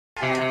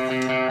Well,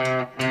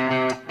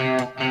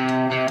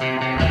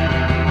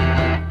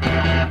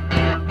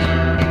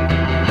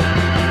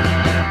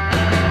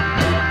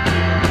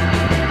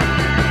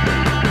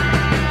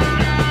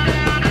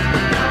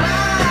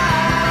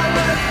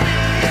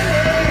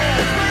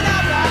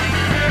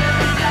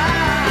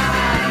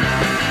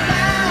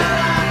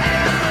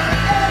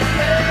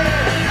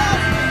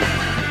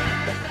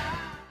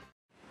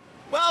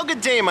 good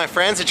day, my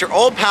friends. It's your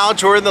old pal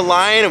Jordan the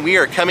Lion, and we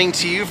are coming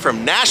to you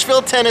from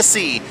Nashville,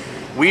 Tennessee.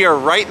 We are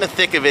right in the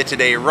thick of it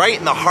today, right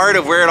in the heart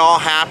of where it all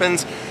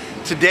happens.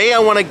 Today I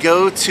want to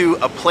go to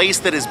a place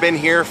that has been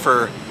here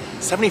for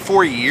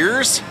 74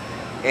 years,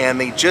 and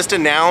they just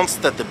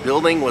announced that the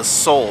building was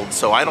sold.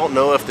 So I don't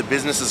know if the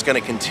business is going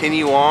to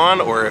continue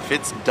on or if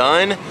it's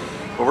done,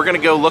 but we're going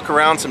to go look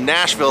around some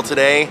Nashville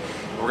today.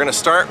 We're going to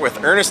start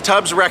with ERNEST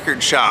TUBB's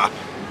record shop.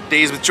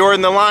 Daze with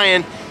Jordan the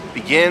Lion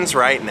begins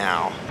right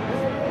now.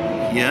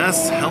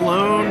 Yes,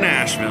 hello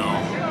Nashville.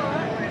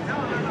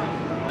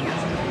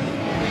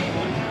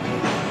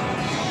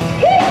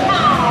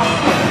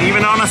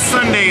 Even on a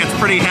Sunday, it's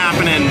pretty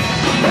happening.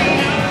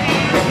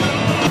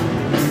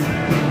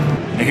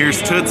 And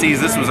here's Tootsie's.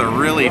 This was a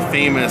really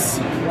famous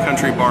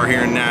country bar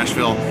here in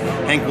Nashville.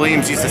 Hank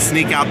Williams used to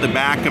sneak out the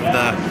back of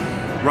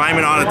the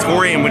Ryman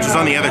Auditorium, which is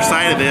on the other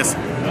side of this,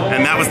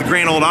 and that was the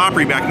Grand Ole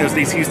Opry back in those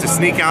days. He used to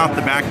sneak out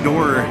the back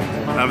door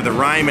of the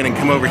Ryman and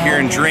come over here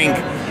and drink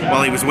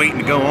while he was waiting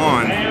to go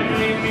on.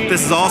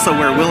 This is also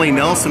where Willie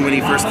Nelson, when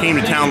he first came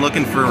to town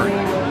looking for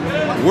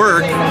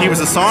work, he was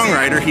a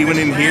songwriter. He went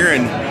in here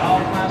and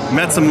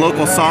met some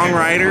local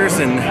songwriters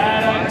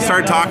and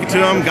started talking to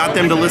them, got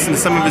them to listen to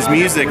some of his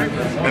music,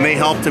 and they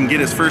helped him get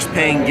his first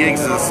paying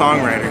gigs as a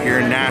songwriter here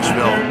in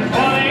Nashville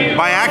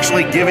by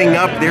actually giving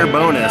up their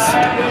bonus.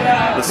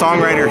 The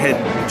songwriter had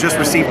just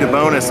received a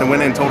bonus and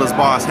went in and told his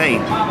boss, hey,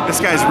 this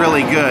guy's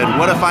really good.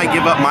 What if I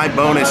give up my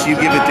bonus, you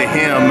give it to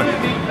him,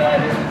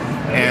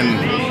 and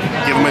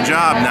give him a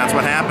job? And that's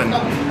what happened.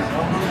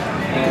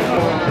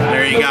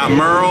 There you got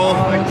Merle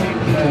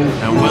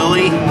and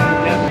Willie.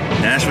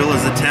 Nashville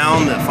is a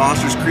town that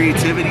fosters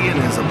creativity and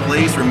is a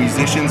place where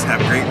musicians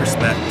have great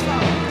respect.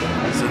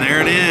 So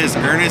there it is,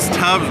 ERNEST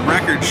TUBB's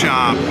record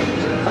shop.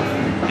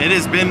 It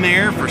has been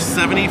there for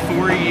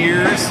 74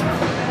 years.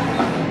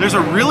 There's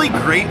a really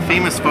great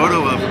famous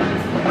photo of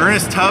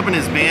ERNEST TUBB and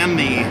his band,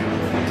 the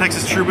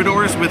Texas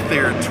Troubadours, with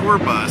their tour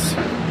bus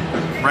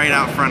right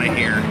out front of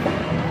here.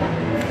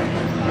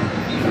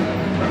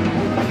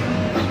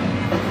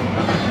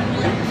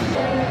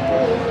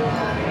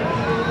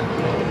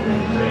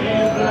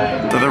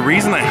 So the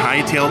reason I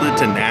hightailed it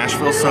to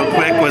Nashville so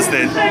quick was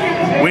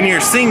that when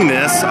you're seeing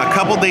this, a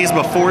couple days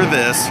before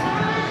this,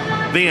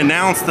 they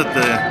announced that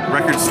the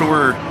record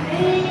store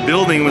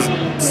building was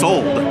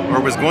sold, or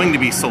was going to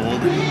be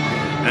sold,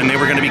 and they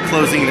were going to be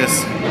closing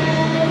this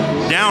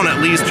down,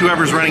 at least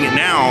whoever's running it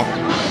now.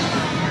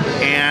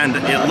 And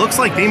it looks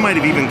like they might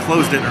have even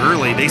closed it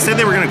early. They said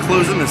they were going to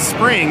close in the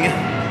spring,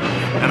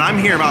 and I'm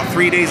here about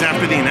 3 days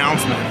after the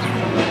announcement.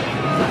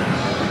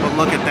 But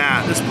look at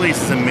that, this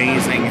place is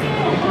amazing.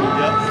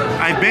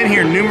 I've been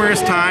here numerous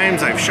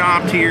times, I've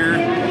shopped here.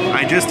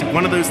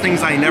 One of those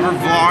things I never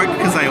vlogged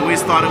because I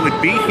always thought it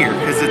would be here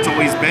because it's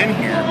always been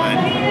here, but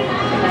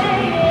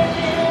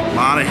a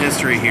lot of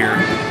history here.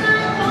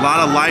 A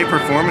lot of live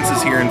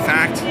performances here. In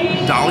fact,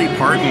 Dolly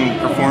Parton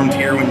performed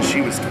here when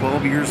she was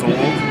 12 years old.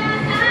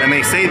 And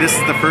they say this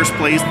is the first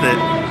place that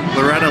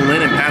Loretta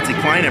Lynn and Patsy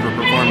Cline ever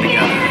performed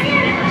together.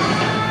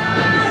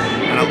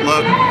 And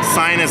look,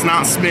 sign is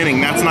not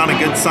spinning. That's not a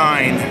good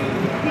sign.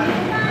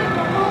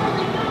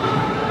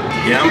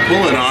 Yeah, I'm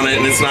pulling on it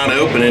and it's not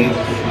opening.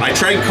 I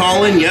tried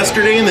calling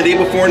yesterday and the day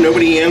before,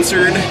 nobody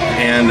answered.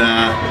 And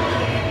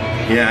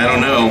yeah, I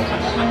don't know.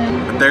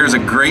 But there's a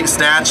great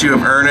statue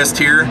of Ernest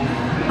here.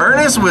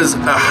 Ernest was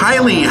a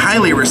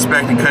highly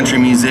respected country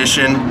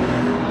musician.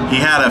 He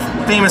had a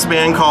famous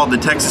band called the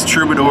Texas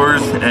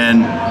Troubadours,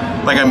 and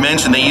like I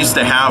mentioned, they used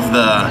to have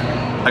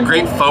a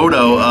great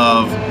photo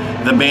of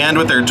the band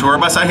with their tour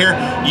bus out here.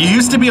 You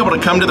used to be able to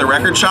come to the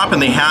record shop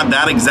and they had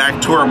that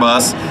exact tour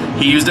bus.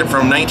 He used it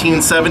from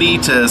 1970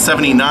 to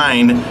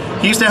 79.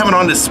 He used to have it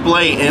on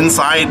display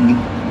inside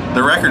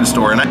the record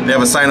store, and they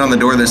have a sign on the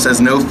door that says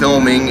no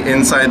filming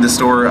inside the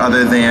store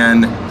other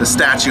than the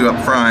statue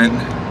up front.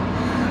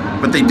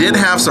 But they did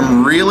have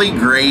some really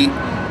great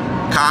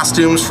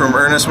costumes from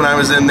Ernest when I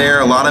was in there,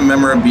 a lot of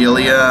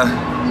memorabilia.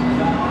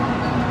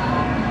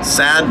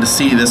 Sad to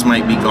see this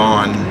might be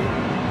gone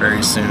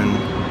very soon.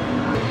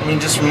 I mean,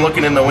 just from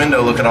looking in the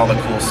window, look at all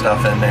the cool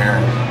stuff in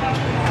there.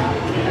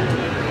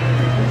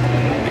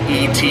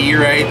 The E.T.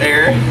 right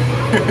there.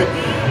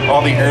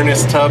 All the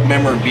ERNEST TUBB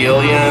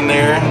memorabilia in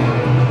there.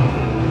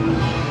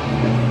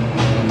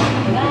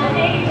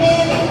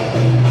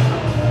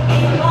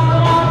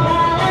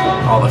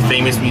 All the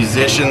famous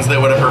musicians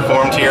that would have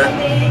performed here.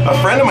 A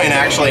friend of mine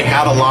actually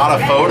had a lot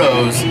of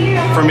photos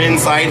from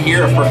inside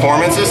here of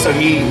performances, so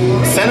he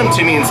sent them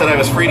to me and said I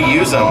was free to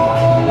use them.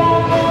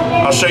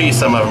 I'll show you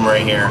some of them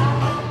right here.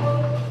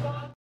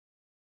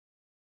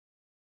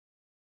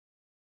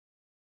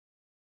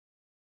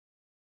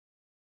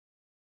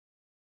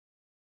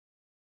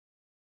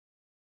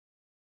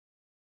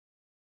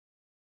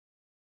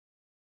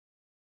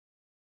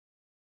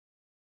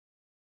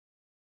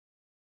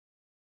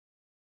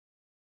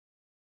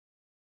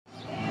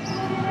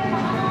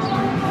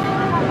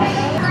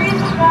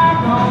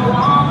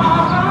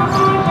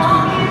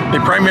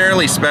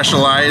 primarily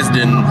specialized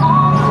in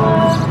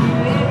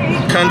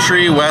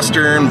country,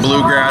 western,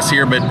 bluegrass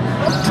here, but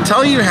to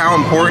tell you how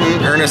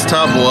important Ernest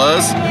Tubb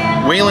was,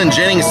 Waylon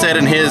Jennings said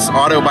in his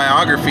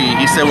autobiography,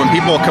 he said when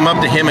people come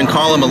up to him and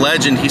call him a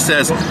legend, he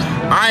says,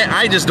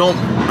 I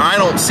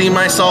don't see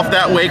myself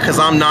that way because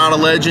I'm not a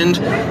legend.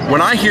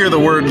 When I hear the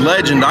word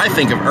legend, I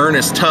think of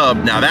Ernest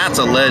Tubb. Now that's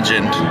a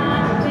legend.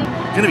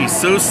 It's gonna be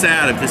so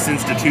sad if this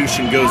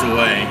institution goes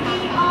away.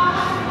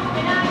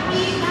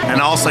 And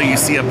also you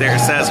see up there, it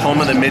says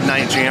Home of the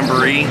Midnight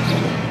Jamboree.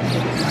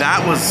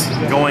 That was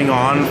going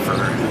on for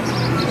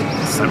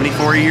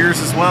 74 years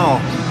as well.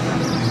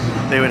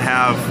 They would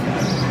have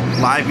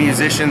live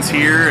musicians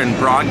here and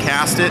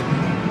broadcast it.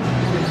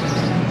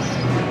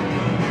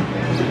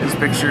 There's a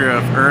picture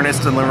of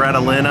Ernest and Loretta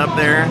Lynn up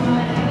there.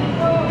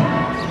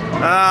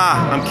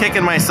 I'm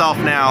kicking myself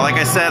now. Like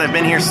I said, I've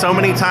been here so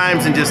many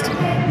times and just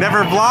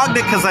never vlogged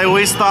it because I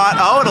always thought,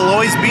 oh, it'll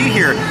always be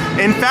here.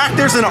 In fact,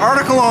 there's an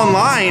article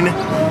online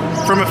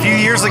from a few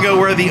years ago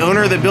where the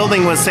owner of the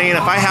building was saying,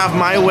 if I have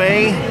my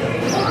way,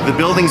 the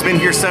building's been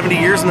here 70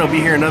 years and it'll be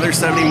here another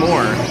 70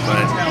 more.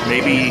 But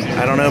maybe,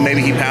 I don't know,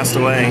 maybe he passed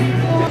away.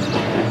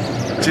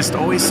 Just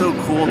always so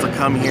cool to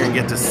come here and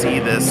get to see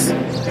this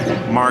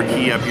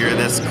marquee up here,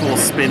 this cool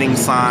spinning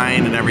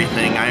sign and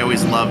everything. I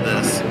always love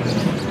this.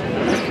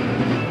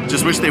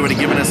 Just wish they would have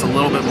given us a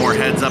little bit more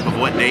heads up of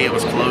what day it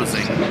was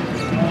closing.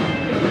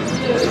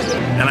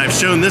 And I've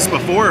shown this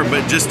before,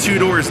 but just 2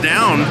 doors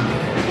down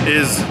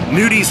is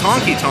Nudie's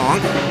Honky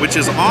Tonk, which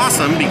is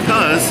awesome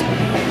because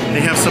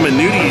they have some of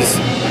Nudie's,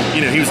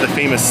 you know, he was the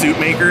famous suit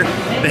maker.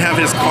 They have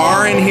his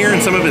car in here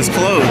and some of his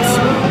clothes.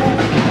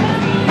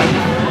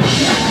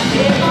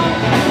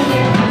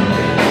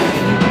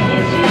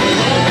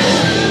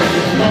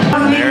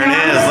 There it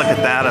is, look at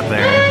that up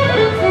there.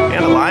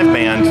 And a live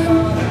band.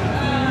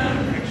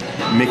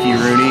 Mickey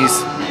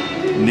Rooney's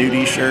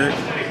Nudie shirt.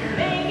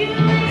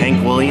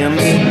 Hank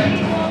Williams.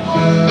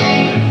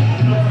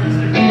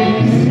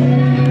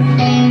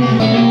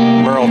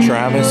 Merle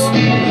Travis.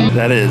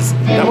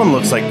 That one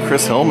looks like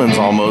Chris Hillman's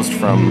almost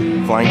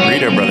from Flying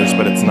Burrito Brothers,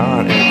 but it's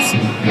not.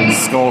 It's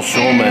Skull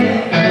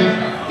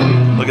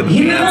Shulman. Look at the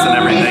pants and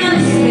everything.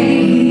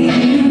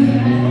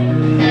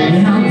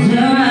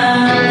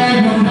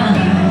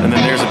 And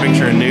then there's a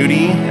picture of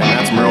Nudie, and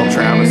that's Merle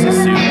Travis's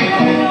suit.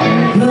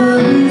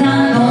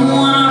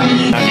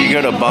 Now if you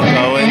go to Buck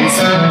Owens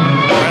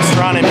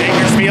restaurant in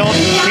Bakersfield,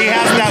 he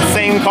has that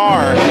same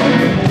car.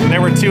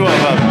 There were 2 of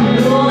them.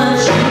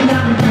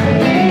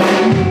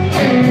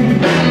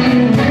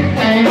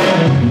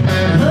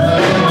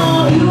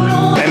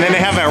 And then they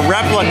have a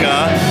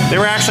replica. There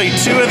were actually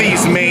 2 of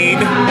these made.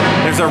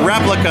 There's a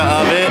replica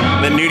of it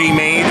that Nudie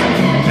made,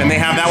 and they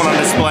have that one on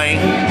display.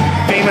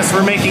 Famous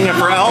for making it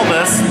for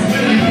Elvis.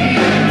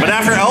 But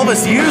after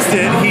Elvis used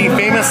it, he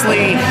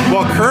famously,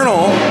 well,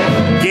 Colonel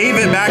gave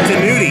it back to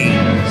Nudie.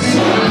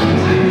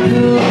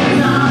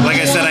 Like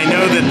I said, I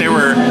know that the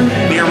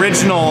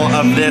original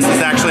of this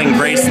is actually in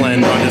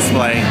Graceland on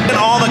display. And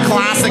all the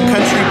classic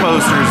country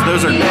posters,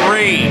 those are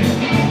great.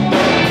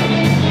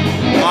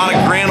 A lot of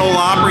Grand Ole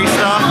Opry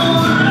stuff.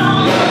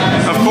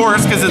 Of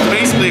course, because it's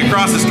basically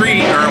across the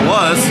street, or it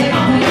was.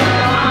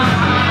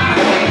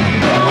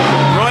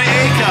 Roy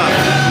Acuff.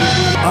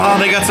 Oh,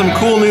 they got some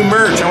cool new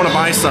merch. I want to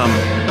buy some.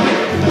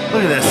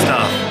 Look at this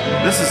stuff.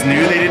 This is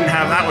new. They didn't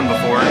have that one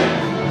before.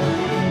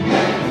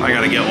 I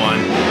gotta get one.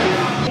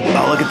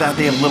 Oh, look at that.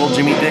 They have little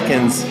Jimmy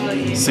Dickens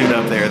suit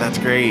up there. That's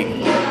great.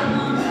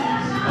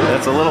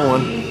 That's a little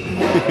one.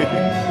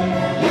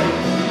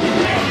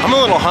 I'm a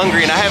little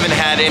hungry and I haven't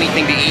had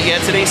anything to eat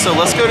yet today, so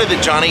let's go to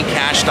the Johnny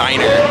Cash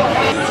Diner.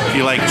 If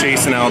you like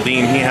Jason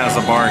Aldean, he has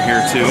a bar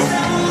here too.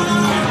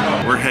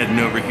 We're heading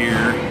over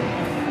here.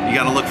 You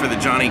gotta look for the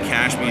Johnny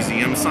Cash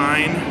Museum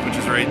sign, which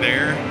is right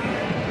there.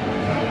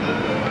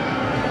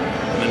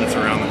 And then it's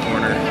around the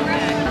corner.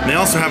 And they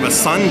also have a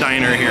Sun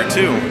Diner here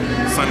too,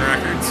 Sun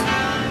Records.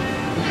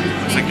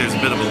 Looks like there's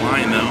a bit of a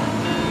line though.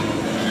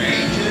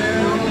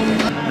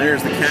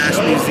 There's the Cash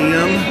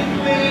Museum.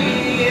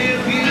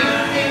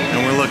 And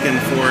we're looking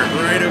for it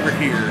right over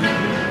here.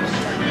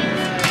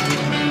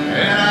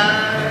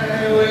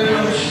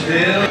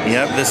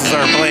 Yep, this is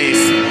our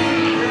place.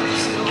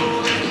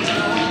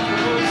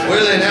 Where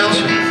are they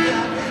announcing?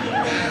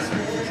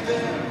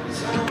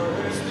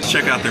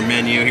 Check out their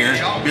menu here.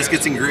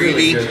 Biscuits and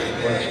gravy.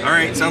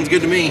 Alright, sounds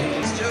good to me.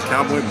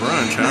 Cowboy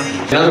brunch, huh?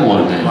 Another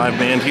one then. Live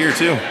band here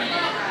too.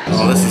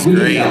 Oh, this is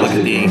great. Look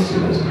at the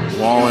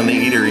wall in the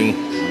eatery.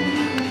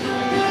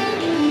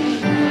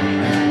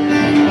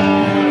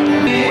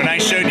 When I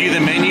showed you the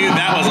menu,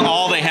 that was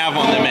all they have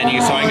on the menu,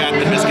 so I got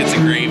the biscuits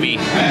and gravy.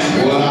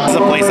 This is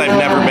a place I've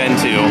never been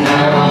to.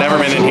 Never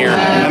been in here.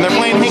 And they're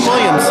playing Hank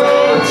Williams.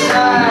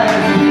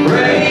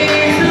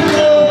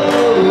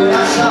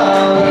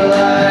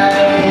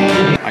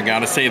 I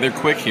gotta say they're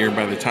quick here.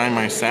 By the time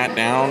I sat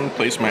down,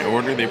 placed my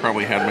order, they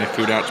probably had my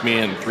food out to me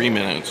in 3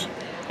 minutes.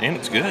 And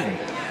it's good.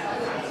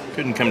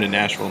 Couldn't come to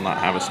Nashville and not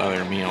have a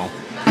Southern meal.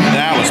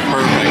 That was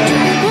perfect.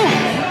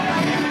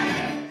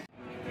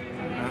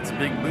 That's a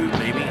big boot,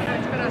 baby.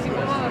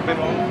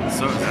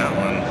 So is that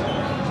one.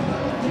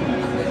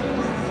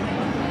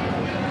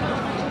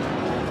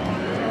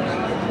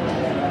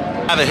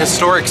 The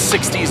historic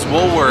 60s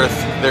Woolworth,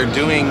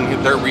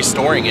 they're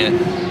restoring it.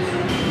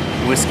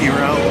 Whiskey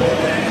Row.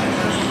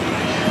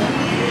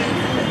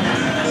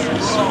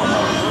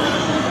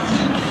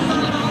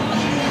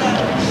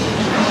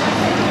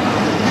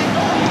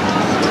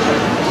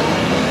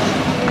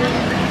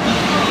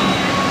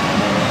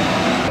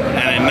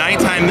 And at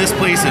nighttime, this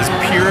place is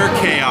pure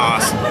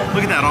chaos.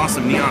 Look at that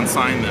awesome neon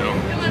sign though.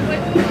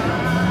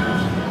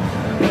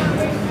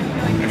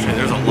 Actually,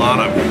 there's a lot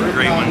of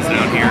great ones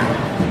down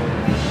here.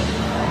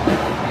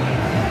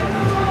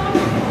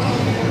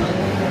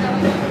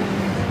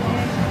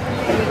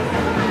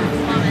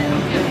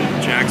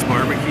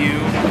 Barbecue.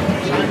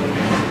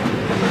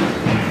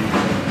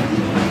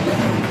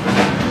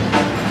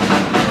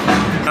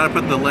 Gotta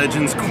put the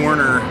Legends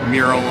Corner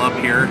mural up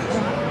here.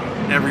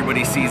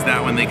 Everybody sees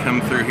that when they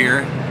come through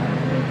here.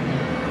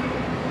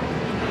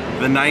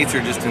 The nights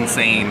are just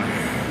insane.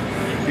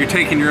 You're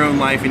taking your own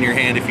life in your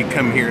hand if you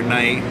come here at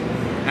night.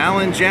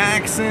 Alan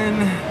Jackson,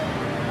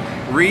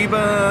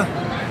 Reba.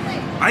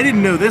 I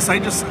didn't know this. I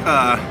just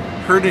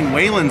heard in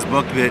Waylon's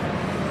book that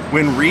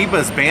when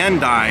Reba's band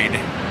died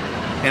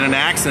in an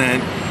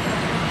accident,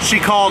 she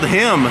called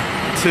him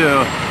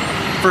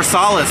for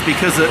solace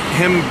because of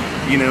him,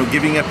 you know,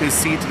 giving up his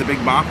seat to the Big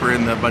Bopper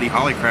in the Buddy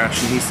Holly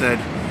crash. And he said,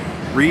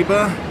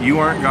 Reba, you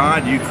aren't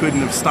God. You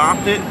couldn't have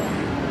stopped it,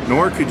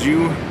 nor could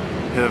you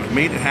have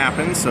made it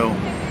happen. So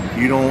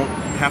you don't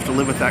have to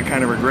live with that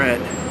kind of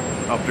regret.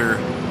 Helped her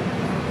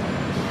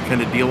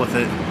kind of deal with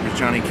it. There's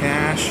Johnny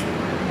Cash,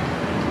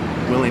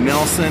 Willie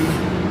Nelson.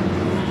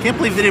 Can't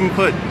believe they didn't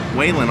put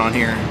Waylon on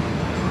here.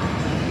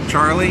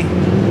 Charlie.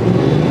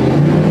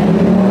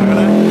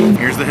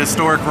 Here's the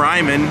historic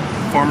Ryman,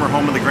 former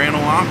home of the Grand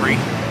Ole Opry.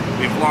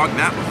 We've vlogged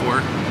that before.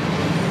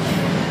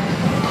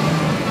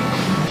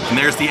 And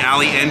there's the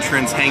alley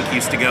entrance Hank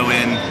used to go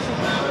in.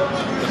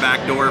 The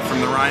back door from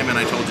the Ryman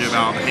I told you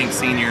about, Hank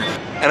Sr.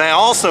 And I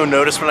also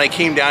noticed when I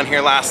came down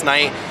here last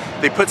night,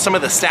 they put some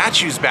of the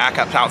statues back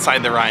up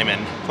outside the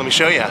Ryman. Let me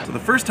show you. So the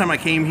first time I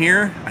came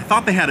here, I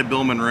thought they had a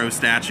Bill Monroe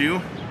statue,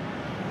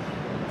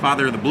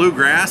 father of the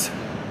bluegrass.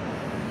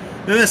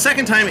 Then the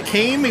second time it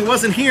came, he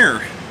wasn't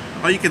here.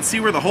 Oh, you can see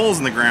where the holes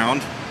in the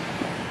ground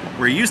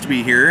where he used to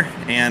be here,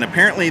 and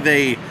apparently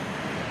they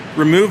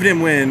removed him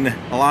when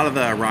a lot of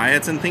the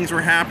riots and things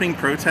were happening,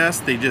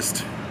 protests. They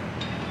just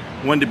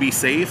wanted to be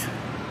safe.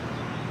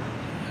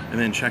 And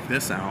then check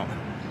this out.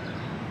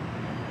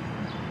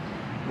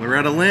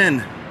 Loretta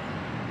Lynn.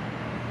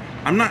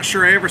 I'm not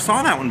sure I ever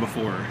saw that one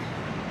before.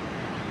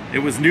 It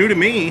was new to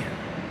me.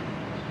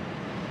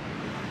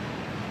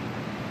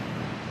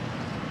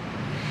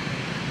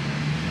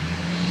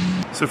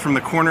 So from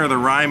the corner of the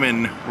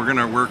Ryman, we're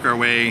gonna work our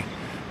way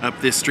up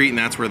this street, and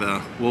that's where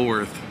the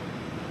Woolworth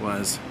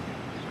was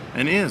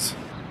and is.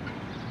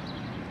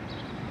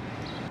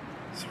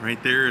 So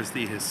right there is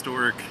the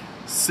historic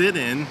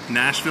sit-in,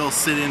 Nashville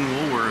sit-in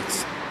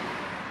Woolworths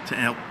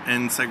to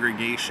end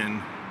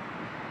segregation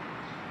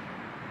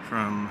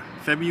from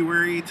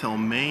February till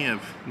May of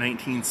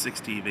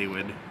 1960. They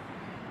would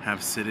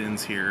have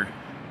sit-ins here.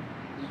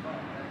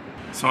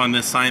 So on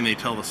this sign they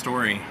tell the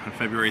story. On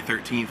February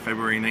 13th,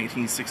 February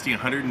 1960,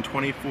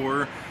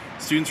 124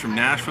 students from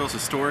Nashville's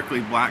historically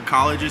black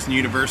colleges and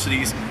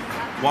universities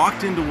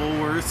walked into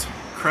Woolworth's,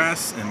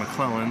 Crest, and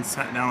McClellan,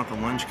 sat down at the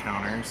lunch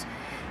counters,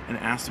 and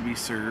asked to be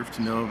served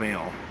to no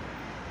avail.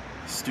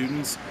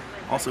 Students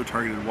also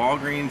targeted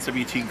Walgreens,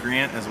 W.T.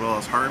 Grant, as well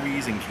as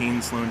Harvey's and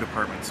Kane Sloan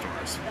department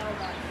stores.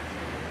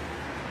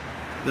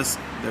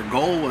 Their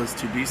goal was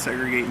to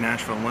desegregate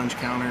Nashville lunch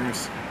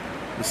counters.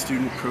 The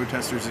student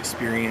protesters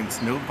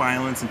experienced no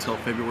violence until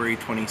February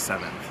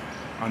 27th.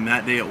 On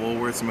that day at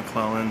Woolworth's and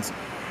McClellan's,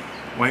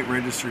 white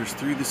registers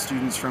threw the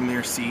students from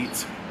their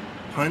seats,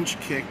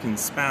 punched, kicked, and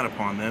spat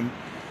upon them.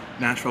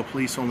 Nashville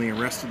police only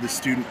arrested the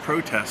student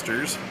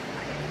protesters.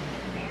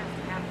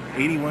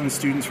 81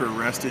 students were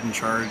arrested and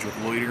charged with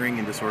loitering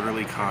and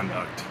disorderly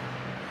conduct.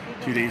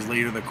 2 days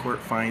later, the court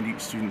fined each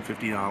student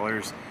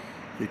 $50.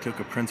 They took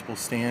a principal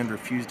stand,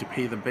 refused to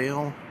pay the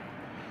bail,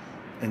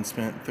 and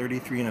spent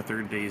 33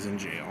 1/3 days in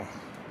jail.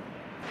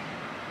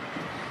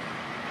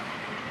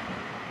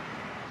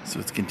 So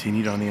it's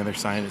continued on the other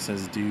side. It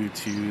says, due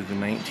to the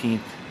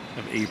 19th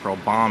of April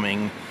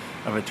bombing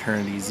of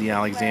Eternity Z.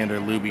 Alexander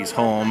Luby's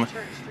home,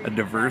 a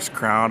diverse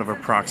crowd of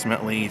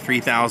approximately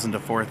 3,000 to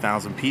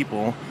 4,000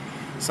 people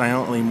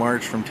silently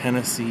marched from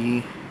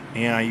Tennessee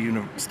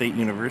AI State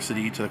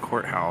University to the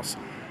courthouse,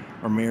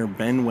 where Mayor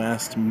Ben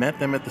West met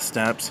them at the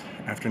steps.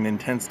 After an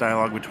intense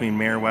dialogue between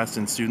Mayor West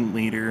and student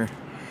leader,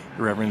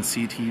 the Reverend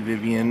C.T.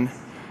 Vivian,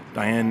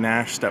 Diane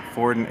Nash stepped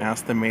forward and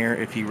asked the mayor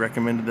if he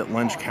recommended that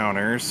lunch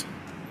counters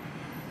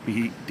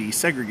be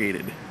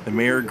desegregated. The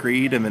mayor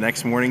agreed, and the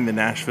next morning the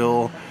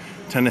Nashville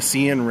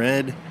Tennessean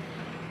read,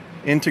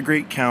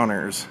 "Integrate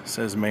counters,"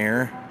 says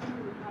Mayor.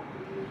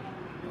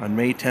 On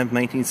May 10th,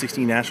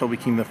 1960, Nashville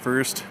became the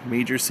first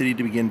major city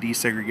to begin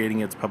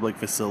desegregating its public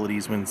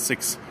facilities when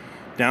 6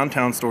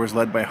 Downtown stores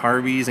led by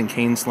Harvey's and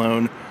Kane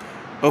Sloan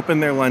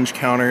opened their lunch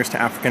counters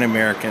to African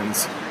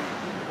Americans.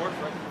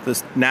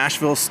 The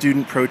Nashville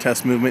student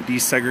protest movement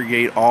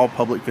desegregate all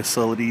public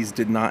facilities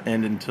did not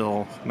end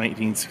until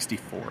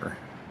 1964.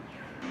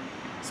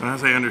 So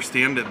as I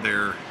understand it,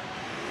 they're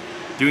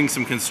doing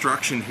some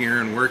construction here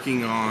and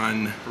working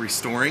on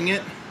restoring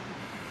it,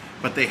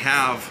 but they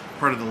have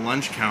part of the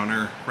lunch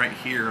counter right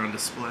here on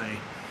display,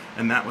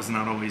 and that was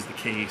not always the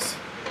case.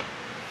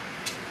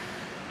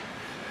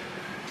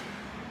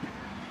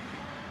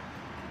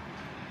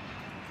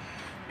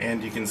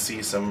 And you can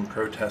see some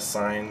protest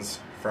signs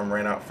from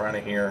right out front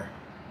of here.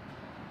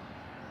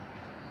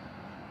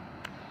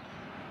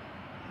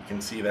 You can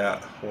see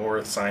that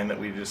Woolworth sign that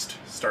we just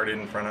started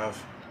in front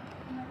of.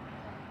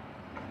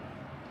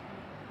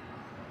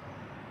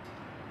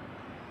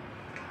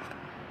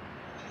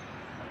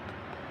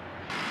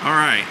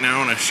 Alright, now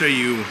I want to show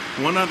you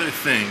one other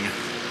thing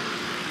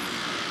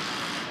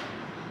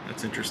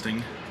that's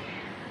interesting.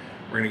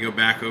 We're going to go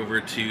back over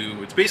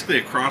to, it's basically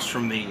across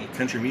from the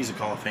Country Music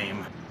Hall of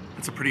Fame.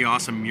 It's a pretty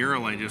awesome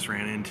mural I just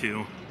ran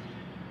into,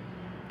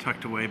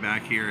 tucked away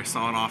back here. I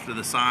saw it off to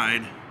the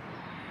side.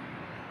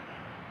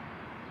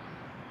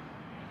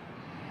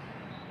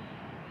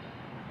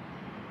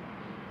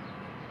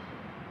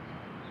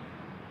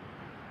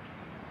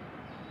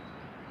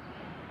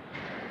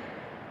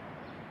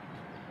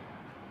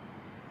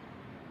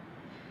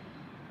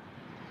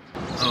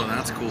 Oh,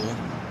 that's cool.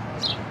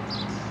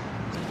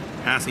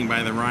 Passing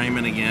by the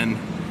Ryman again.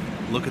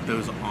 Look at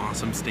those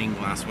awesome stained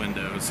glass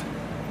windows.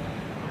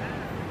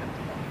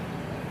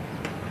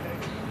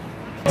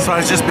 So I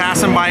was just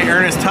passing by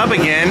ERNEST TUBB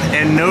again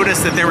and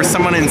noticed that there was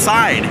someone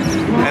inside.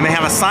 And they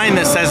have a sign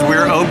that says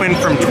we're open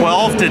from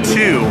 12 to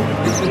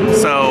 2.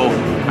 So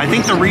I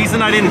think the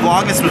reason I didn't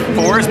vlog this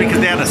before is because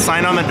they had a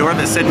sign on the door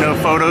that said no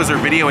photos or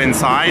video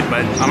inside,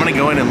 but I'm gonna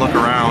go in and look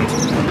around.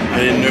 I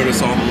didn't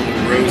notice all the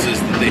little roses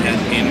that they had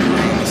painted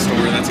around the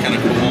store. That's kind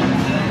of cool.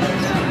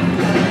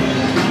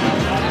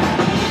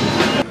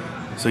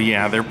 So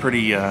yeah, they're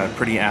pretty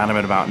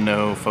adamant about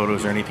no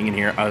photos or anything in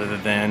here other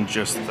than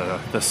just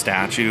the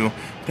statue.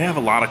 They have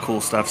a lot of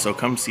cool stuff, so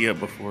come see it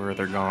before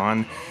they're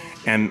gone.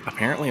 And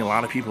apparently a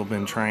lot of people have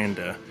been trying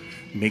to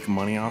make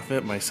money off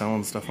it by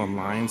selling stuff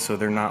online, so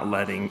they're not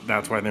letting,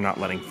 that's why they're not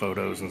letting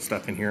photos and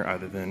stuff in here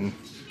other than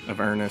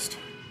of Ernest.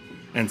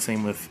 And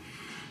same with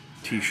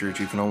t-shirts,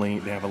 you can only,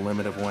 they have a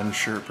limit of 1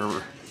 shirt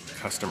per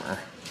customer.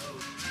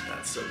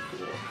 That's so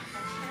cool.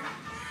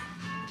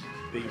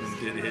 They even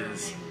did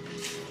his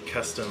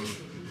custom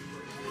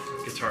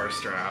guitar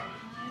strap.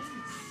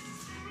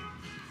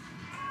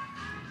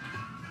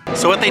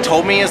 So what they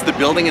told me is the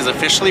building is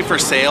officially for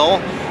sale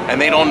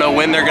and they don't know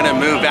when they're gonna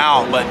move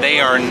out, but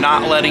they are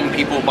not letting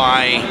people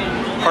buy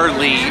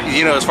hardly,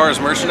 you know, as far as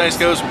merchandise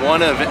goes,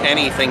 one of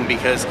anything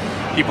because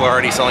people are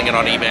already selling it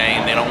on eBay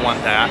and they don't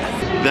want that.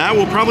 That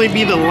will probably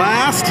be the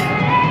last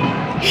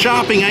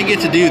shopping I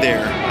get to do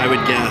there, I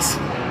would guess.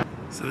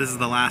 So this is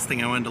the last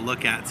thing I wanted to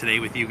look at today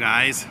with you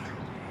guys.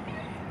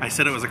 I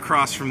said it was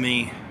across from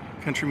the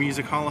Country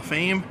Music Hall of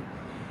Fame.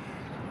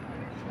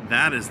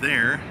 That is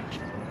there.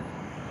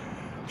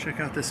 Check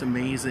out this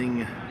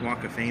amazing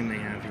Walk of Fame they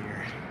have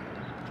here.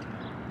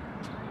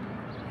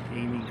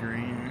 Amy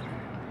Grant,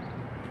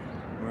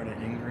 Marta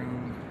Ingram.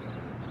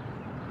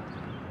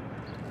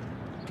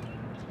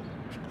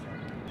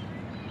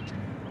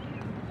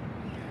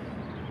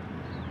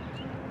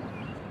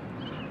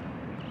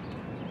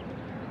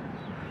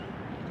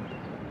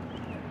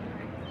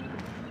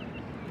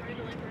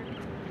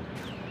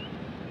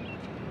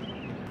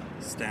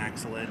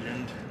 Stax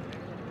legend.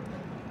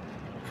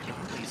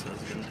 Dolly's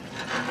husband.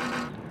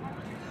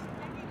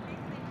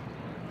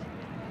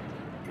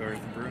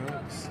 Garth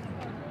Brooks.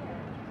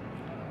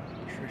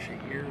 Trisha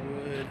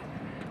Yearwood.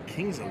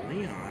 Kings of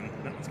Leon.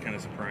 That was kind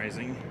of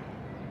surprising.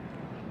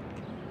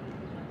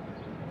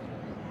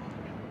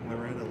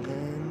 Loretta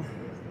Lynn.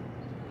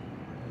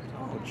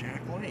 Oh,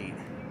 Jack White.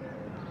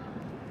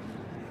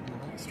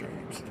 White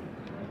Stripes.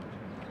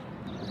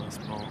 Les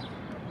Paul.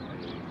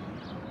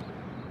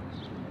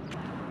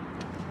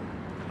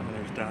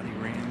 Dottie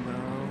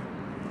Rambo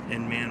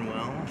and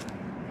Manuel.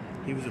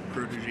 He was a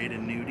protege to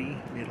Nudie,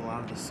 made a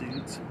lot of the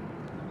suits.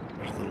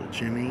 There's little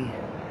Jimmy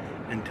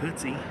and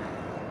Tootsie.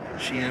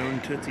 She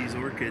owned Tootsie's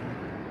Orchid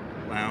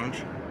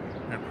Lounge,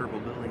 that purple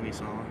building we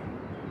saw.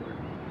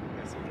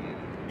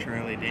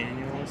 Charlie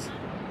Daniels,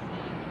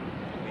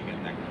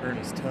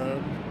 ERNEST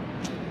TUBB.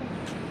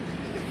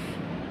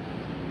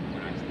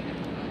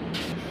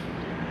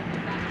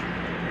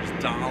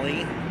 There's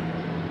Dolly.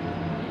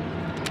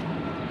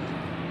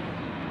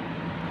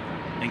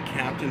 And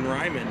Captain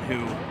Ryman,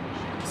 who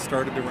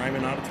started the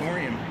Ryman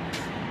Auditorium.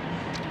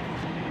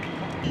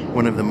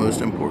 One of the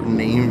most important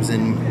names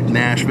in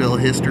Nashville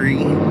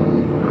history,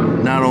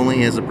 not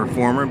only as a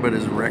performer, but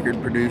as a record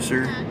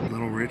producer.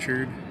 Little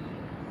Richard.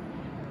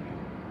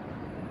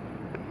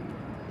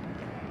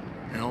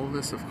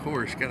 Elvis, of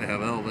course, gotta have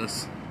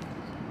Elvis.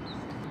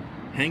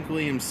 Hank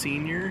Williams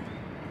Sr.,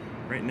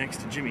 right next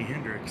to Jimi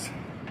Hendrix.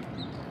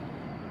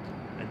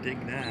 I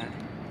dig that.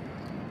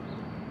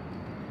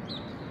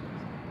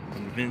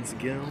 Vince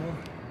Gill.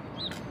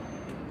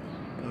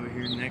 Over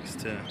here next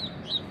to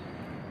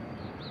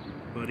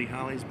Buddy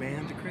Holly's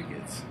band, the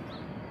Crickets.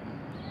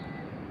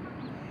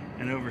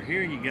 And over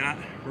here you got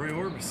Roy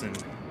Orbison.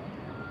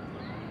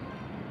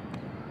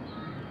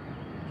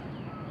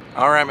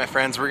 Alright my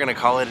friends, we're gonna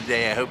call it a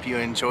day. I hope you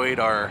enjoyed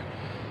our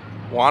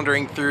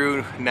wandering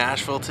through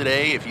Nashville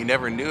today. If you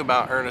never knew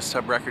about ERNEST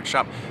TUBB Record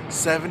Shop,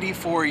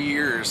 74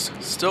 years,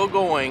 still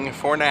going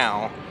for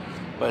now.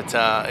 But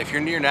if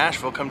you're near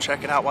Nashville, come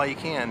check it out while you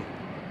can.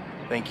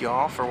 Thank you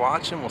all for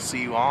watching. We'll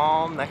see you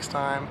all next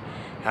time.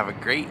 Have a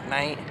great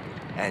night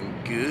and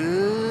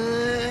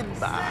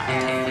goodbye.